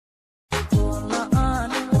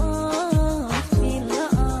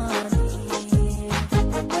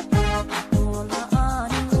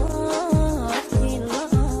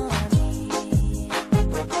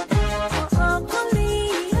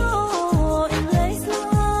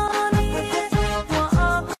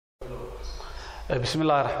بسم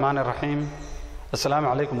الله الرحمن الرحيم السلام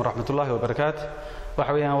عليكم ورحمة الله وبركاته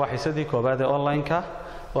وحويان وحيسدي كوبادة أونلاين كا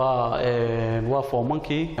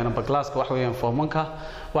وفورمانكي أنا بكلاس وحويان فورمانكا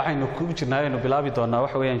وحين كوجنا إنه بلابي دونا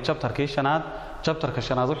وحويان chapter كيشناد chapter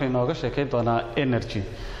كشناد وحين نوقش كي دونا energy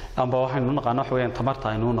أما وحين نقانو وحويان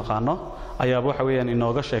تمرتا إنه نقانو أياب وحويان إنه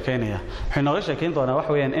نوقش كينيا حين نوقش كين دونا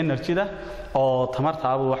وحويان energy ده أو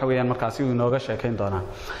تمرتا أبو وحويان مركزي ونوقش كين دونا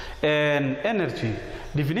energy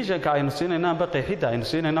definition ka aynu siinayna baqeexida aynu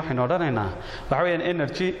siinayna waxaan odhanaynaa waxa weeyaan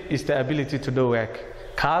energy is the ability to do work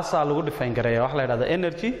kaasa lagu define gareeyo wax la yiraahdo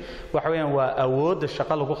energy waxa weeyaan waa awoodda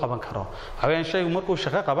shaqo lagu qaban karo waxa weeyaan shaygu markuu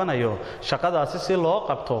shaqo qabanayo shaqadaasi si loo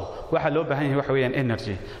qabto waxa loo baahan yahay waxa weeyaan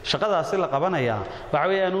energy shaqadaasi la qabanaya waxa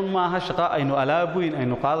weeyaan ma aha shaqo aynu alaab weyn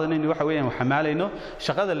aynu qaadanayno waxa weeyaan waxa maalayno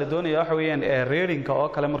shaqada la doonayo waxa weeyaan reading-ka oo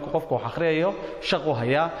kale markuu qofku wax akhriyayo shaqo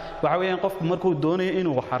haya waxa weeyaan qofku markuu doonayo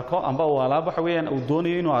inuu wax arko amba uu alaab waxa weeyaan uu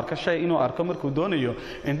doonayo inuu arko shay inuu arko markuu doonayo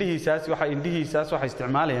indhihiisaas waxa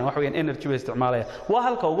isticmaalayaan waxa weeyaan energy bay isticmaalayaan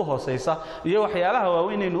halka ugu hooseysa iyo waxyaalaha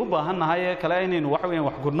waaweyn inuu u baahanahay kala inaynu wax weyn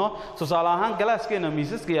wax gurno tusaale ahaan galaaskeena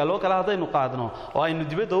miisaska iyo loo kala hadaynu qaadno oo aynu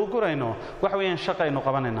dibadda u gurayno wax weyn shaqaynu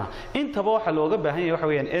qabanayna intaba waxa looga baahan yahay wax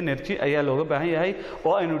weyn energy ayaa looga baahan yahay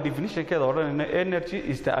oo aynu definition-keeda odhanayno energy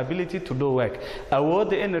is the ability to do work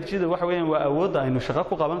awoodda energy-da wax weyn waa awoodda aynu shaqo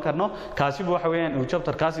ku qaban karno kaasi wax weyn uu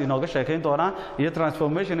chapter kaasi inooga sheekayn doona iyo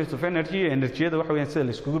transformation of energy energy-da wax weyn sida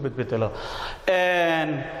la iskugu bedbedelo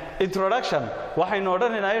introduction waxaynu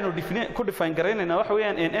odhanaynaa inuu ku define gareynayna waxa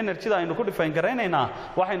weeyaan energy-da aynu ku define gareynayna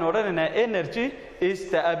waxaynu odhanaynaa energy is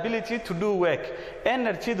the ability to do work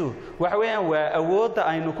energy-du waxa weeyaan waa awoodda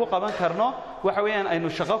aynu ku qaban karno waxa weeyaan aynu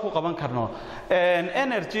shaqo ku qaban karno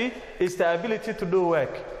energy is the ability to do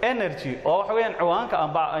work energy oo waxa weeyaan ciwaanka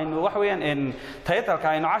amba aynu waxa weeyaan title-ka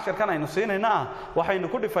aynu casharkan aynu siinayna waxaynu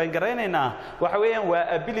ku define gareynaynaa waxa weeyaan waa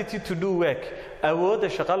ability to do work awoodda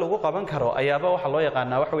shaqo lagu qaban karo ayaaba waxa loo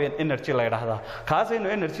yaqaanaa waxa weeyaan energy la yiraahdo kaasaynu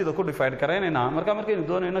energy-da ku define gareynaynaa markaynu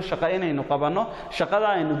doonayno shaqo inaynu qabanno shaqada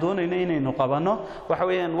aynu doonayno inaynu qabanno waxa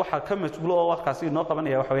weeyaan waxa ka mas'uul oo waqtigaasi noo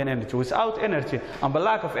qabanaya waxa weeyaan energy without energy amba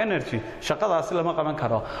lack of energy shaqadaasi lama qaban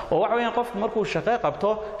karo oo waxa weeyaan qofku markuu shaqo qabto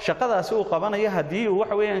shaqadaasi uu qabanayo hadii uu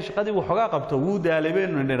waxa weeyaan shaqadii uu xogaa qabto wuu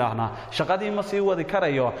daalabeen nidhaahna shaqadii ma sii wadi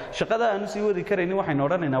karayo shaqada aanu sii wadi karaynin waxaynu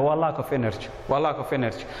odhanaynaa waa lack of energy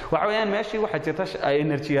waxa weeyaan meeshii waxa jirta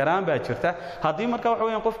energy yaraan baa jirta hadii marka waxa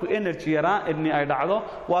weeyaan qofku energy yaraan ay dhacdo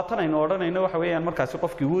waa tan aynu odhanayno waxa weeyaan markaasi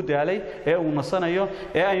qofkii wuu daalay ee uu nasanayo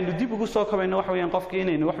ee aynu dib ugu soo kabayno waxa weeyaan qofkii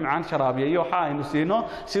inaynu wax macaan sharaabiyo iyo waxa aynu siino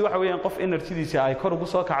si waxa weeyaan qof energy-diisa ay kor ugu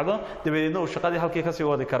soo kacdo dabadeedna uu shaqadii halkii ka sii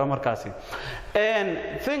wadi karo markaasi and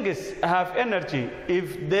things have energy if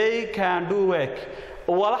they can do work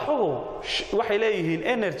walaxuhu waxay leeyihiin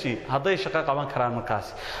energy haday shaqo qaban karaan markaas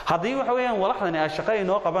hadii waxa weeyaan walaxdani ay shaqo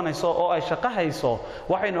inoo qabanayso oo ay shaqo hayso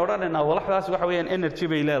waxaynu odhanaynaa walaxdaas waxa weeyaan energy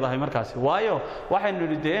bay leedahay markaas waayo waxaynu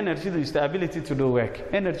nidhi energy-du is the ability to do work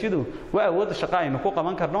energy-du waa awoodda shaqo aynu ku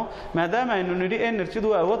qaban karno maadaama aynu nidhi energy-du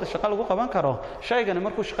waa awoodda shaqo lagu qaban karo shaygani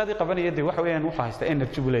markuu shaqadii qabanayo dee waxa weeyaan wuxuu haysta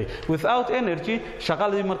energy buu leeyahay without energy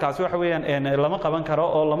shaqadii markaas waxa weeyaan lama qaban karo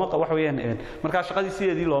oo lama waxa weeyaan markaas shaqadii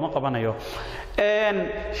sideedii looma qabanayo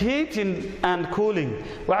heating and cooling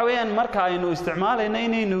waxa weeyaan marka aynu isticmaalayno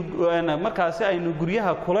inaynu markaasi aynu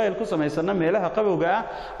guryaha kuleyl ku samaysano meelaha qabowga ah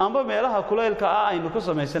amba meelaha kuleylka ah aynu ku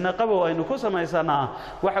samaysano qabow aynu ku samaysana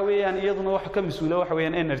waxa weeyaan iyaduna wax ka mas'uula waxa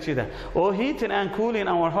weeyaan energy-da oo heating and cooling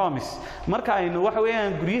our homes marka aynu waxa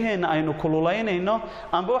weeyaan guryaheena aynu kululeynayno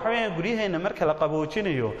amba waxa weeyaan guryaheena marka la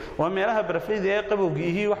qaboojinayo waa meelaha barafleyda ee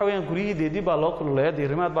qabowgiihi waxa weeyaan guryihiidii baa loo kululeeyaa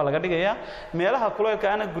diirimaad baa laga dhigayaa meelaha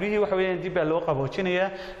kuleylka ana guryihii waxa weeyaan dib baa loo qaboojinayaa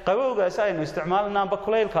qabowgaas aynu isticmaalnaa amba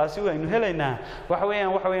kuleylkaasi aynu helaynaa waxa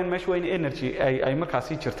weeyaan meesha weyn energy ay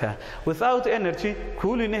markaasi jirtaa without energy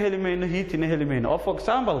cooling heli mayno heating heli mayno for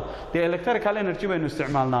example the electrical energy baynu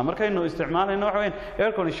isticmaalnaa markaynu isticmaalayno waxa weeyaan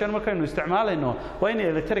air condition markaynu isticmaalayno waa in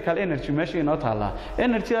electrical energy meesha inoo taala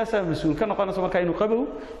energy-daas mas'uul ka noqonaysa marka inuu qabow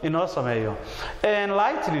inoo sameeyo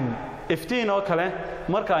lightning iftiin oo kale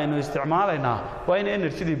marka aynu isticmaalayna waa in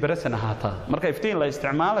energy-dii barasan ahaataa marka iftiin la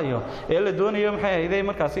isticmaalayo ee la doonayo maxay ahayd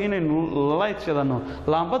markaas inaynu light shadano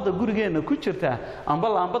laambada gurigeena ku jirta amba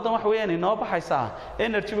laambadan wax weeyaan inoo baxaysa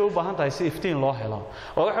energy bay u baahan tahay si iftiin loo helo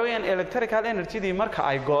oo wax weeyaan electrical energy-dii marka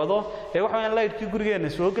ay go'do ee wax weeyaan light-kii gurigeena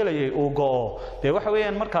soo galayay uu go'o ee wax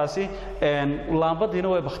weeyaan markaasi laambadiina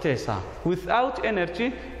way baktiyaysaa without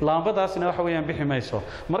energy laambadaasina wax weeyaan bixi mayso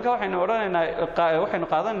marka waxaynu odhanaynaa waxaynu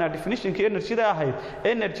qaadanaynaa definition-kii energy-da ahayd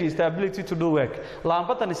energy is the ability to do work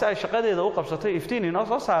laambadan si ay shaqadeeda u qabsatay iftiin inoo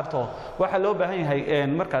soo saarto waxa loo baahan yahay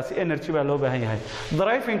markaasi energy baa loo baahan yahay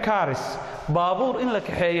driving cars baabuur in la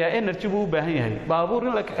kaxeeyaa energy buu u baahan yahay baabuur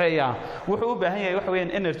in la kaxeeyaa wuxuu u baahan yahay waxa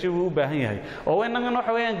weeyaan energy buu u baahan yahay oo weenan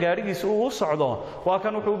waxa weeyaan gaarigiisa uu u socdo waa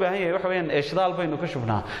kan wuxuu u baahan yahay waxa weeyaan shidaal baynu ka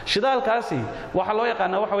shubnaa shidaalkaasi waxa loo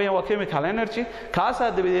yaqaan waxa weeyaan waa chemical energy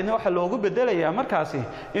kaasa dabadeedna waxa loogu bedelayaa markaasi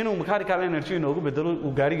inuu mechanical energy inoogu bedelo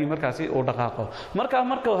uu gaarigii markaasi uu dhaqaaqo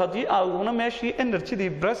marka hadii aanu meeshii energy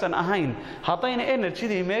present ahayn hadayna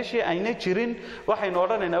energy meeshii ayna jirin waxaynu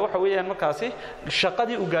odhanaynaa waxa weeyaan markaasi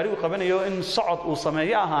shaqadii uu gaarigu qabanayo in socod uu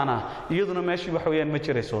sameeyo ahaana iyaduna meeshii waxa weeyaan ma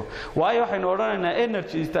jirayso waayo waxaynu odhanaynaa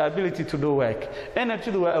energy is the ability to do work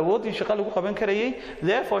energy waa awoodii shaqo lagu qaban karayay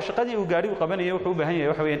therefore shaqadii uu gaarigu qabanayo wuxuu u baahan yahay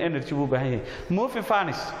waxa weeyaan energy buu u baahan yahay moving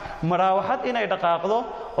furnace maraawaxad inay dhaqaaqdo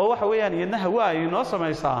oo waxa weeyaan iyadna hawa ay noo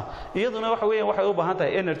samaysaa iyaduna waxa weeyaan waxay u baahan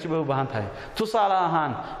tahay energy bay u baahan tahay tusaale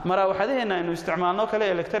ahaan maraawaxadeena aynu isticmaalno kale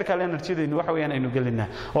electrical energy deenu waxa weeyaan aynu gelinaa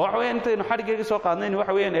oo waxa weeyaan intaynu xarigeega soo qaadnayno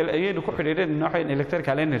waxa weeyaan ayaynu ku xiriireen waxa weeyaan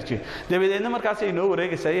electrical energy dabadeedna markaas ay noo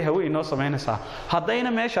wareegaysaa hawa inoo samaynaysaa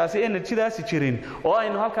haddayna meeshaasi energy-daasi jirin oo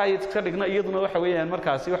aynu halka ay iska dhigno iyaduna waxa weeyaan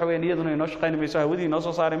markaasi waxa weeyaan iyaduna inoo shaqaynayso hawadii inoo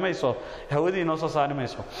soo saari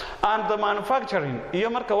mayso and the manufacturing iyo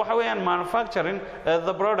marka waxa weeyaan manufacturing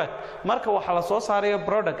the product marka waxa la soo saarayo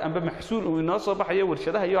product amba maxsuul uu inoo soo baxayo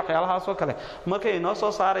warshadaha iyo waxyaalahaas oo kale marka ay inoo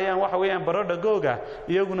soo saarayaan waxa weeyaan product-googa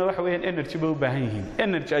iyaguna waxa weeyaan energy bay u baahan yihiin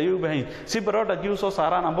energy ayuu u baahan yihiin si product uu soo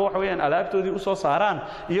saaraan amba waxa weeyaan alaabtoodii u soo saaraan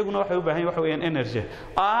iyaguna waxay u baahan yihiin waxa weeyaan energy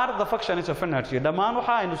are the functions of energy dhamaan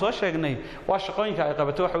waxa aynu soo sheegnay waa shaqooyinka ay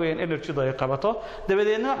qabato waxa weeyaan energy-da ay qabato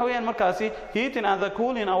dabadeedna waxa weeyaan markaasi heating and the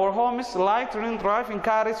cooling our homes lighting driving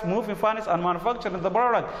cars moving furnace and manufacturing the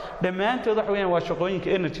product dhamaantood waxa weeyaan waa shaqooyinka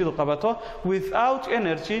energy-du qabato without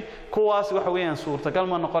energy kuwaas waxa weeyaan suurtagal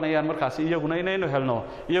ma noqonayaan markaasi iyaguna inaynu helno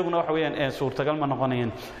iyaguna waxa weeyaan suurtagal ma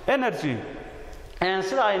noqonayaan energy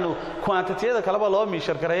sida aynu quantity-da kaleba loo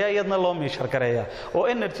measure gareeyaa iyadna loo measure gareeyaa oo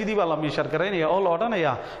energy-dii baa la measure gareynaya oo la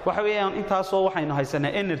odhanayaa waxa weeyaan intaasoo waxaynu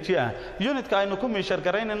haysanaa energy unitka aynu ku measure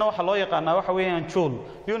gareynayno waxa loo yaqaanaa waxa weeyaan joule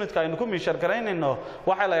unitka aynu ku measure gareynayno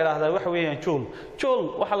waxa la yiraahdaa waxa weeyaan joule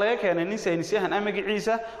waxa laga keenay nin saynisyahan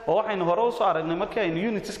magaciisa oo waxaynu hore u soo aragnay markii aynu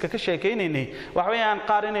unitska ka sheekaynaynay waxa weeyaan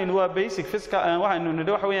qaar inaynu waa basic physical waxaynu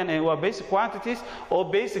nidhi waxa weeyaan waa basic quantities oo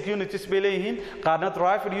basic units bay leeyihiin qaarna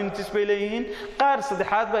derived units bay leeyihiin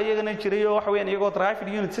saddexaad baa iyagana jiray oo waxa weeyaan iyagoo derived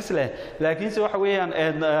units leh laakiin waxa weeyaan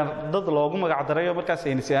dad loogu magac darayo markaas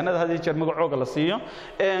saynisyahanada hadii jeer magacooga la siiyo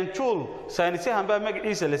joule saynisyahan baa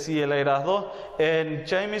magaciisa la siiyay la yiraahdo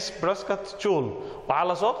James Prescott Joule waxa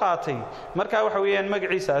la soo qaatay marka waxa weeyaan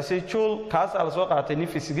magaciisaasi Joule kaas la soo qaatay nin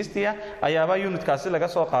physicist-ah ayaaba unitkaasi laga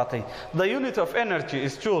soo qaatay the unit of energy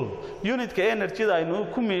is joule unitka energy-da aynu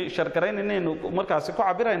ku measure gareynayno markaasi ku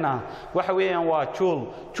cabiraynaa waxa weeyaan waa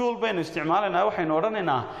joule baynu isticmaalaynaa waxaynu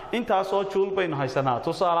odhanaynaa intaasoo joule baynu haysanaa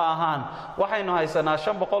tusaale ahaan waxaynu haysanaa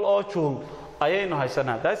 500 oo joule ayaynu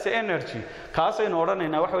haysanaa that's the energy kaasaynu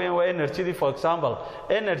odhanaynaa waxa weeyaan waa energy for example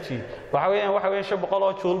energy waxa weeyaan 500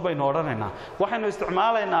 oo joule baynu odhanaynaa waxaynu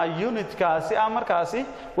isticmaalaynaa unitkaasi markaasi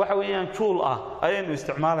waxa weeyaan joule ayaynu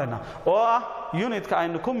isticmaalaynaa oo unitka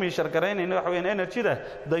aynu ku measure gareynayno waxa weeyaan energy-da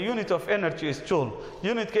the unit of energy is joule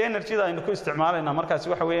unitka energy-da aynu ku isticmaalaynaa markaasi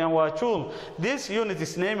waxa weeyaan waa joule this unit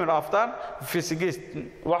is named after physicist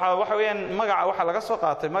waxa weeyaan magaca waxa laga soo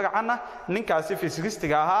qaatay magacana ninkaasi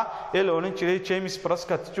physicist-ga ahaa ee la oran jiray James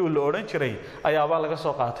Prescott Joule la oran jiray ayaaba laga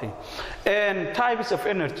soo qaatay types of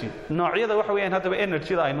energy noocyada waxa weeyaan hadaba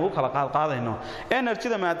energy-da aynu u kala qaadayno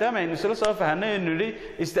energy-da maadaama aynu isla soo fahanay inuu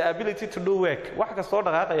is the ability to do work wax kasta oo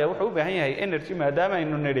dhaqaaqaya wuxuu u baahan yahay energy maadaama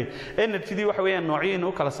aynu nidhi energy-dii waxa weeyaan noocyada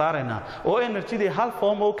u kala saarayna oo energy-dii hal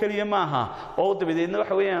form oo kaliya maaha oo dabadeedna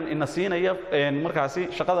waxa weeyaan ina siinaya markaasi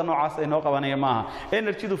shaqada noocaas ay noo qabanaya maaha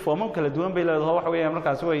energy-du form kala duwan bay leedahay waxa weeyaan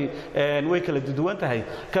markaasi way kala duwan tahay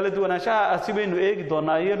kala duwanaanshaha si baynu eegi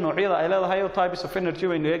doonaa iyo noocyada ay leedahay oo types of energy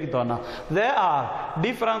baynu eegi doonaa there are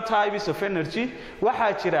different types of energy waxa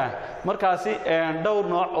jira markaasi dhowr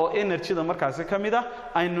nooc oo energy-da markaasi kamid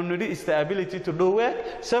aynu nidhi is the ability to do work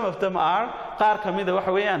some of them are qaar kamida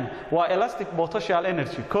waxa weeyaan waa elastic potential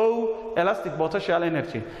energy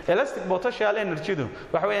elastic potential energy-du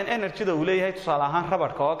waxa weeyaan energy-da uu leeyahay tusaale ahaan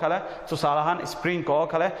rubber-ka oo kale tusaale ahaan spring-ka oo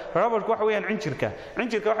kale rubber-ku waxa weeyaan cinjirka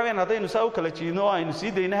waxa weeyaan hadaynu saa u kala jiidno oo aynu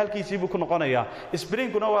sii deyna halkiisii buu ku noqonayaa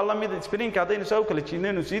spring-kuna waa la mid spring-ka hadaynu saa u kala jiidno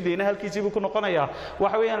inuu sii deyna halkiisii buu ku noqonayaa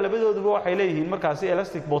waxa weeyaan labadooduba waxay leeyihiin markaasi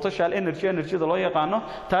elastic potential energy-da loo yaqaano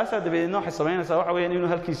taas dabadeedna waxay sameynaysaa waxa weeyaan inuu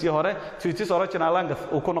halkiisii hore to its original length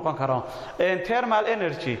uu ku noqon karo thermal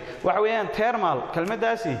energy waxa weeyaan thermal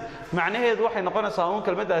kelmadaasi macnaheedu waxay noqonaysaa uun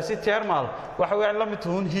kelmadaasi thermal waxa weeyaan la mid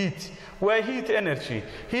tahay heat waa heat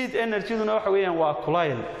energy-duna waxa weeyaan waa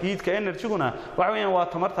kulayl heat-ka energy-guna waxa weeyaan waa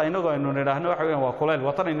tamarta inagoo aynu nidhaahno waxa weeyaan waa kulayl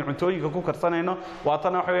watan aynu cuntooyinka ku karsanayno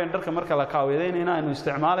waatan waxa weeyaan dharka marka la kaaweedeynayna aynu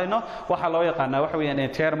isticmaalayno waxa loo yaqaanaa waxa weeyaan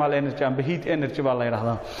thermal energy amba heat energy baa la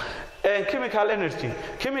yiraahdaa chemical energy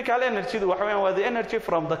waxa weeyaan waa the energy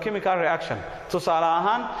from the chemical reaction tusaale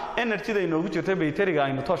ahaan energy da inoogu jirta bayteriga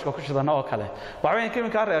aynu tooshka ku shidano oo kale waxa weeyaan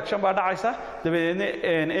chemical reaction baa dhacaysa dabadeedna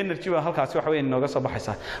energy baa halkaas waxa weeyaan inooga soo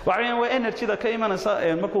baxaysa waxa weeyaan waa energy da ka imanaysa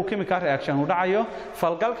markuu chemical reaction uu dhacayo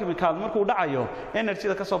falgal chemical markuu dhacayo energy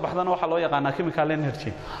da ka soo baxdana waxa loo yaqaanaa chemical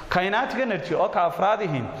energy kinetic energy oo ka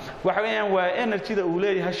afraadihiin waxa weeyaan waa energy da uu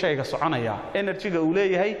leeyahay shayga soconaya energy-ga uu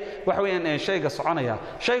leeyahay waxa weeyaan shayga soconaya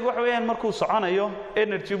shayga waxa markuu soconayo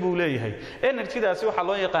energy buu leeyahay energy-daasi waxa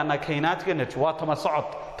loo yaqaanaa kinetic energy waa tamar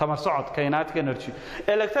socod kinetic energy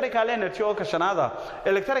electrical energy oo ka shanaada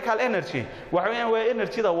electrical energy waxa weeyaan waa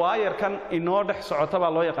energy-da wire-kan inoo dhex socota baa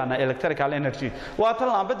loo yaqaanaa electrical energy waa tan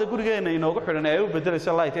laambada gurigeena inoogu xidhan ee u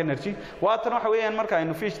bedelaysa light energy waa tan waxa weeyaan marka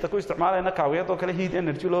aynu fiishta ku isticmaalayna kaawiyada oo kale heat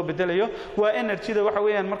energy loo bedelayo waa energy-da waxa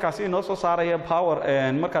weeyaan markaasi inoo soo saaraya power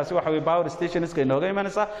markaasi waxa weey power stations-ka inooga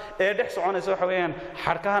imanaysa ee dhex soconaysa waxa weeyaan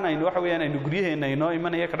xarkahan waxa weeyaan aynu guryaheena inoo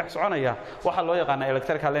imanaya ka dhex soconaya waxa loo yaqaan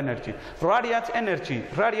electrical energy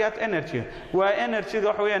radiant energy waa energy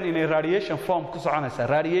waxa weeyaan in radiation form ku soconaysa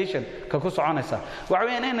radiation ka ku soconaysa waxa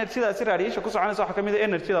weeyaan energy-daasi radiation ku soconaysa waxa kamid ah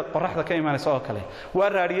energy-da qoraxda ka imanaysa oo kale waa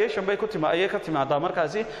radiation bay ku timaadaa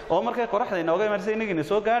markaasi oo markay qoraxda inooga imanaysa inagina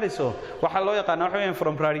soo gaarayso waxa loo yaqaan waxa weeyaan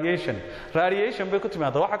from radiation bay ku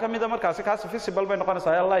timaadaa waxa kamid ah markaasi kaas visible bay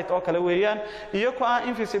noqonaysaa light oo kale weeyaan iyo ku aan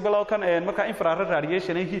invisible oo kan marka infrared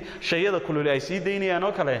radiation shayada kulul ay sii deynayaan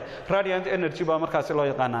oo kale radiant energy baa markaasi loo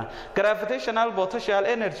yaqaanaa gravitational potential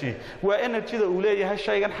energy waa energy-da uu leeyahay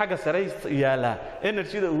shaygan xagga sare yaala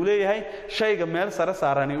energy-da uu leeyahay shayga meel sare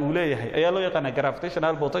saaran uu leeyahay ayaa loo yaqaanaa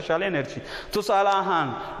gravitational potential energy tusaale ahaan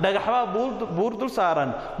dhagaxba buur dul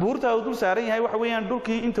saaran buurta uu dul saaran yahay waxa weeyaan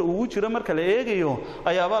dhulkii inta uu jiro marka la eegayo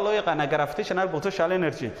ayaaba loo yaqaanaa gravitational potential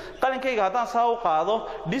energy qalinkayga haddaan saa u qaado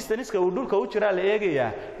distance-ka uu dhulka u jira la eegayaa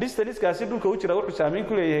distance-kaasi dhulka u jira wuxuu saameyn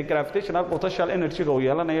ku leeyahay gravitational potential energy-ga uu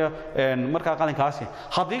yeelanayo marka qalinkaasi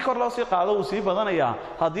haddii kor loo sii qaado uu sii badanaya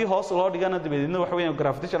haddii hoos loo dhigana dabadeedna waxa weeyaan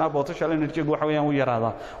gravitational potential energy-gu waxa weeyaan uu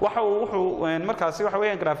yaraada wuxuu markaasi waxa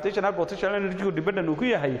weeyaan gravitational potential energy-gu dependent uu ku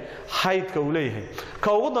yahay height-ka uu leeyahay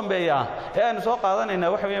ka ugu dambeeya ee aynu soo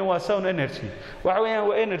qaadanayna waxa weeyaan waa sound energy waxa weeyaan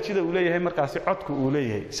waa energy-da uu leeyahay markaasi codku uu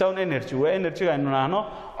leeyahay sound energy waa energy-ga aynu nahno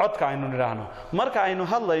codka aynu nidhaahno marka aynu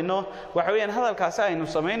hadlayno waxa weeyaan hadalkaasi aynu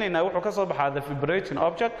sameynayna wuxuu ka soo baxaa the vibrating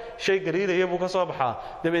object shay gariiraya buu ka soo baxaa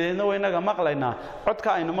dabadeedna waa inaga maqlaynaa codka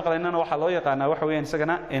aynu maqlaynana waxa loo yaqaanaa waxa weeyaan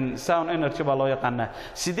isagana sound energy baa loo yaqaanaa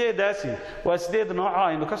sideedaasi waa sideed nooc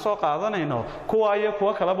aynu ka soo qaadanayno kuwa iyo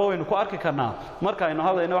kuwa kaleba waynu ku arki karnaa marka aynu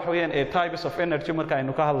hadlayno waxa weeyaan types of energy marka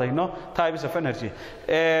aynu ka hadlayno types of energy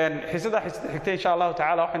xisada xigta insha Allah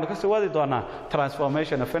taala waxaynu ka soo wadi doonaa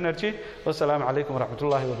transformation of energy wasalaamu calaykum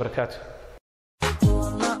waraxmatullaahi wabarakaatuh